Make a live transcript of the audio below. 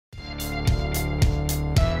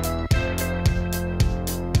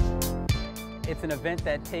It's an event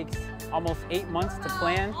that takes almost 8 months to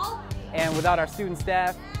plan, and without our student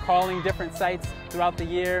staff calling different sites throughout the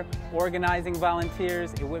year, organizing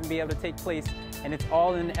volunteers, it wouldn't be able to take place. And it's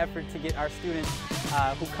all in an effort to get our students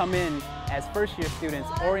who come in as first-year students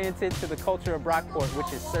oriented to the culture of Brockport,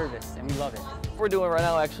 which is service, and we love it. What we're doing right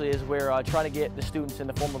now actually is we're trying to get the students in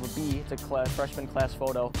the form of a B. It's a freshman class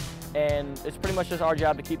photo, and it's pretty much just our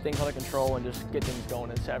job to keep things under control and just get things going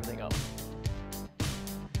and set everything up.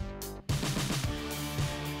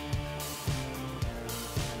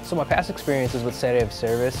 So my past experiences with Saturday of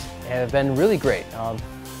Service have been really great.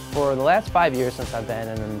 For the last 5 years since I've been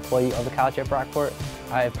an employee of the college at Brockport,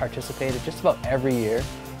 I have participated just about every year,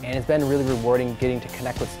 and it's been really rewarding getting to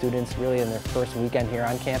connect with students really in their first weekend here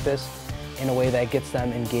on campus in a way that gets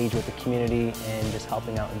them engaged with the community and just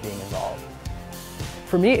helping out and being involved.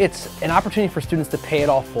 For me, it's an opportunity for students to pay it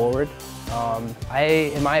all forward.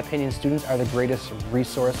 In my opinion, students are the greatest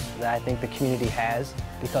resource that I think the community has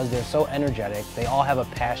because they're so energetic. They all have a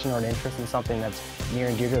passion or an interest in something that's near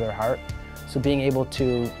and dear to their heart. So being able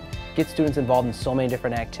to get students involved in so many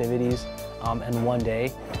different activities in one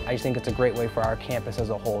day, I just think it's a great way for our campus as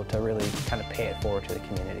a whole to really kind of pay it forward to the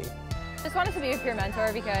community. Just wanted to be a peer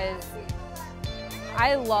mentor because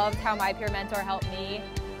I loved how my peer mentor helped me,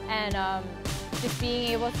 and just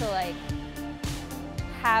being able to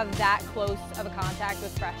have that close of a contact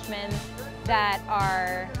with freshmen that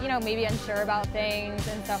are, maybe unsure about things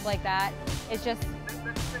and stuff like that. It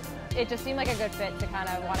just seemed like a good fit to kind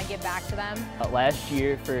of want to give back to them. Last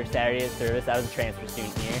year for Saturday of Service, I was a transfer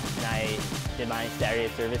student here, and I did my Saturday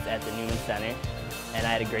of Service at the Newman Center, and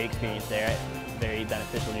I had a great experience there. Very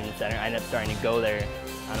beneficial Newman Center. I ended up starting to go there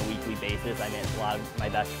on a weekly basis. I met a lot of my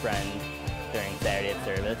best friends during Saturday of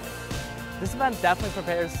Service. This event definitely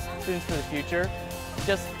prepares students for the future.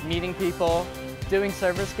 Just meeting people, doing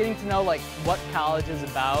service, getting to know what college is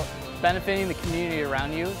about, benefiting the community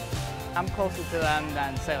around you. I'm closer to them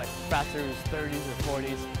than say professors 30s or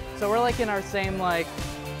 40s. So we're in our same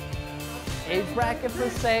age bracket per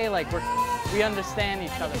se. We understand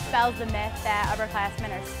each other. It dispels the myth that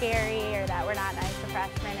upperclassmen are scary or that we're not nice to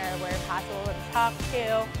freshmen or we're impossible to talk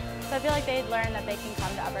to. So I feel like they'd learn that they can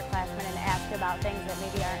come to upperclassmen and ask about things that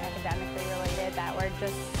maybe aren't academically related, that we're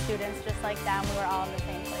just students just like them. We were all in the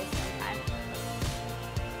same place sometime.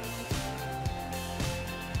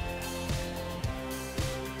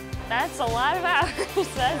 That's a lot of hours.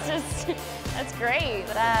 That's great.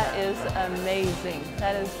 That is amazing.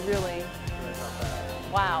 That is really,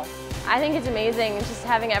 wow. I think it's amazing just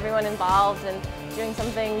having everyone involved and doing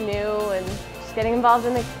something new and just getting involved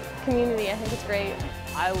in the community. I think it's great.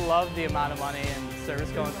 I love the amount of money and service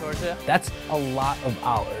going towards it. That's a lot of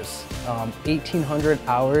hours. 1,800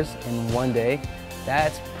 hours in one day.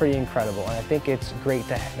 That's pretty incredible, and I think it's great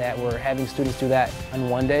that we're having students do that on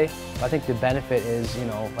one day. But I think the benefit is,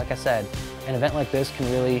 like I said, an event like this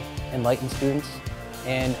can really enlighten students,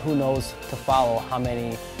 and who knows to follow how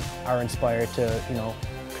many are inspired to,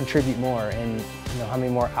 contribute more, and how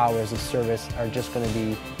many more hours of service are just going to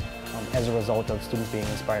be as a result of students being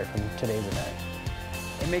inspired from today's event.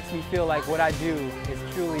 It makes me feel like what I do is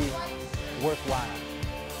truly worthwhile.